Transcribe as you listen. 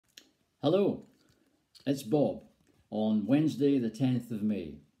Hello, it's Bob on Wednesday, the 10th of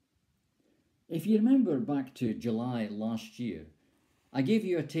May. If you remember back to July last year, I gave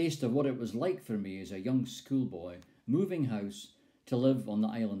you a taste of what it was like for me as a young schoolboy moving house to live on the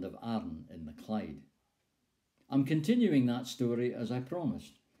island of Arran in the Clyde. I'm continuing that story as I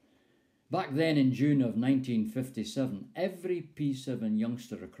promised. Back then in June of 1957, every P7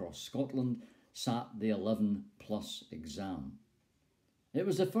 youngster across Scotland sat the 11 plus exam. It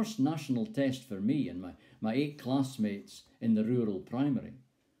was the first national test for me and my 8 classmates in the rural primary.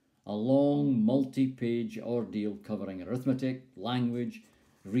 A long multi-page ordeal covering arithmetic, language,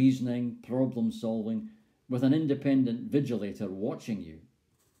 reasoning, problem solving, with an independent vigilator watching you.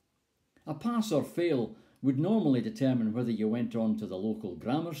 A pass or fail would normally determine whether you went on to the local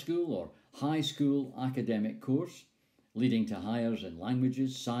grammar school or high school academic course, leading to hires in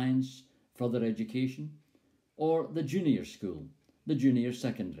languages, science, further education, or the junior school, the junior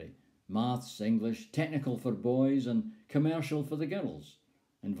secondary, maths, English, technical for boys and commercial for the girls,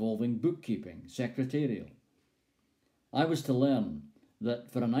 involving bookkeeping, secretarial. I was to learn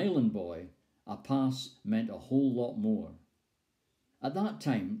that for an island boy, a pass meant a whole lot more. At that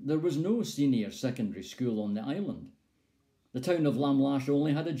time, there was no senior secondary school on the island. The town of Lamlash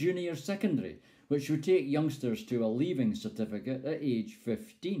only had a junior secondary, which would take youngsters to a leaving certificate at age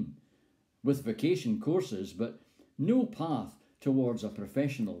 15, with vacation courses, but no path towards a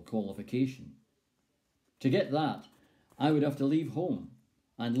professional qualification. To get that, I would have to leave home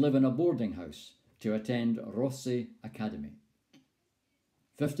and live in a boarding house to attend Rothsay Academy.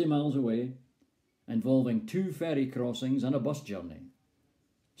 50 miles away, involving 2 ferry crossings and a bus journey.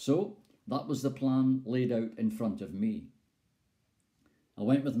 So that was the plan laid out in front of me. I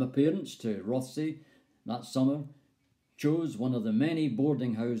went with my parents to Rothsay that summer, chose one of the many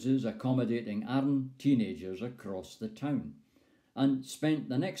boarding houses accommodating Arran teenagers across the town, and spent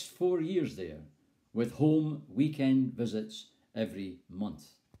the next 4 years there, with home weekend visits every month.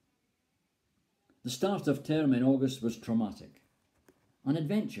 The start of term in August was traumatic. An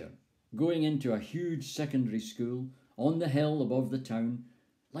adventure, going into a huge secondary school on the hill above the town,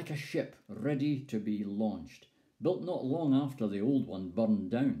 like a ship ready to be launched, built not long after the old one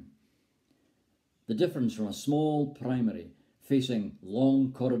burned down. The difference from a small primary facing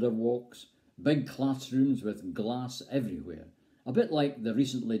long corridor walks, big classrooms with glass everywhere, a bit like the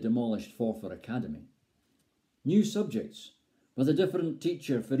recently demolished Forfar Academy. New subjects, with a different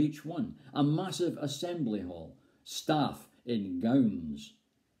teacher for each one, a massive assembly hall, staff in gowns,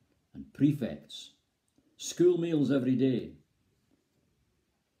 and prefects, school meals every day.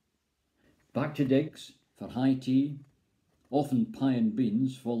 Back to digs for high tea, often pie and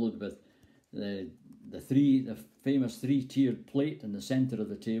beans, followed with the famous 3-tiered plate in the centre of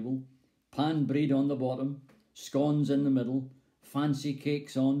the table, pan bread on the bottom, scones in the middle, fancy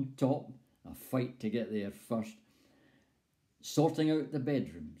cakes on top, a fight to get there first, sorting out the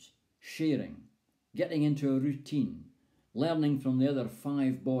bedrooms, sharing, getting into a routine, learning from the other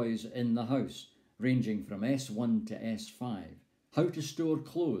 5 boys in the house, ranging from S1 to S5, how to store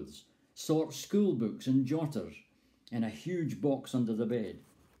clothes, sort school books and jotters in a huge box under the bed,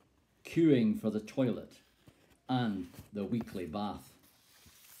 queuing for the toilet and the weekly bath.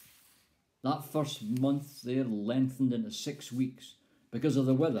 That first month there lengthened into 6 weeks because of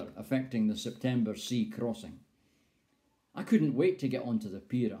the weather affecting the September sea crossing. I couldn't wait to get onto the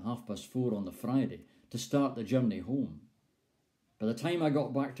pier at 4:30 on the Friday to start the journey home. By the time I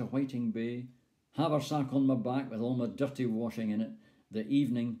got back to Whiting Bay, haversack on my back with all my dirty washing in it, the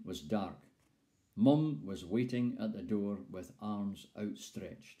evening was dark. Mum was waiting at the door with arms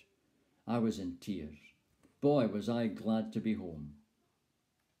outstretched. I was in tears. Boy, was I glad to be home.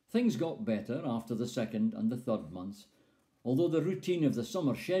 Things got better after the 2nd and the 3rd months, although the routine of the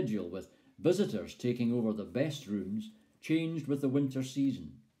summer schedule with visitors taking over the best rooms changed with the winter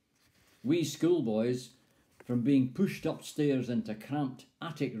season. We schoolboys, from being pushed upstairs into cramped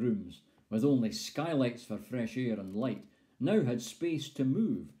attic rooms with only skylights for fresh air and light, now had space to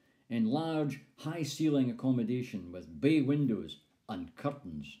move in large, high-ceiling accommodation with bay windows and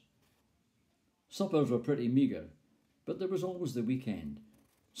curtains. Suppers were pretty meagre, but there was always the weekend,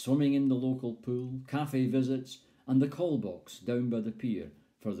 swimming in the local pool, cafe visits, and the call box down by the pier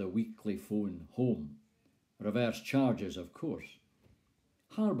for the weekly phone home. Reverse charges, of course.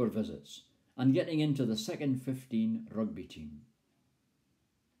 Harbour visits, and getting into the 2nd 15 rugby team.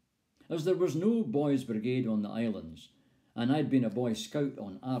 As there was no boys' brigade on the islands, and I'd been a Boy Scout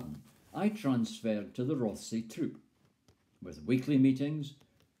on Arran, I transferred to the Rothsay troop, with weekly meetings,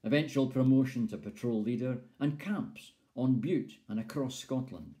 eventual promotion to patrol leader, and camps on Bute and across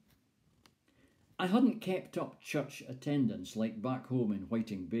Scotland. I hadn't kept up church attendance like back home in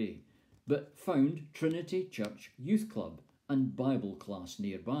Whiting Bay, but found Trinity Church Youth Club and Bible class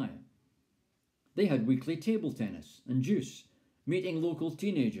nearby. They had weekly table tennis and juice, meeting local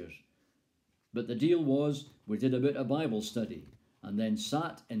teenagers. But the deal was we did a bit of Bible study and then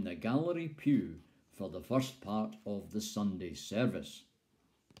sat in the gallery pew for the first part of the Sunday service.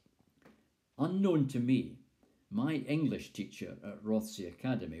 Unknown to me, my English teacher at Rothsey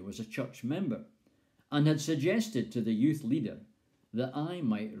Academy was a church member and had suggested to the youth leader that I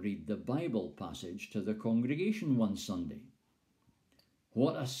might read the Bible passage to the congregation one Sunday.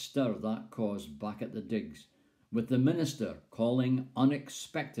 What a stir that caused back at the digs, with the minister calling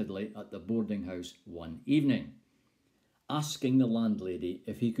unexpectedly at the boarding house one evening, asking the landlady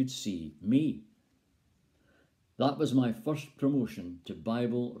if he could see me. That was my first promotion to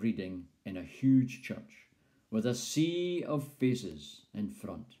Bible reading in a huge church, with a sea of faces in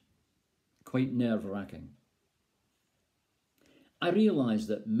front. Quite nerve-wracking. I realise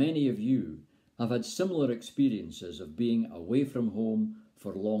that many of you have had similar experiences of being away from home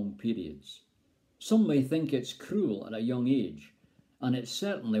for long periods. Some may think it's cruel at a young age, and it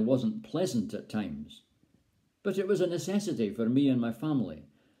certainly wasn't pleasant at times. But it was a necessity for me and my family,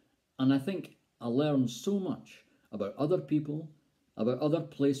 and I think I learned so much about other people, about other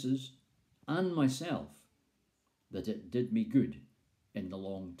places, and myself, that it did me good in the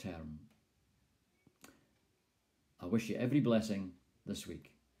long term. I wish you every blessing this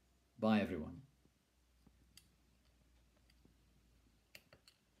week. Bye, everyone.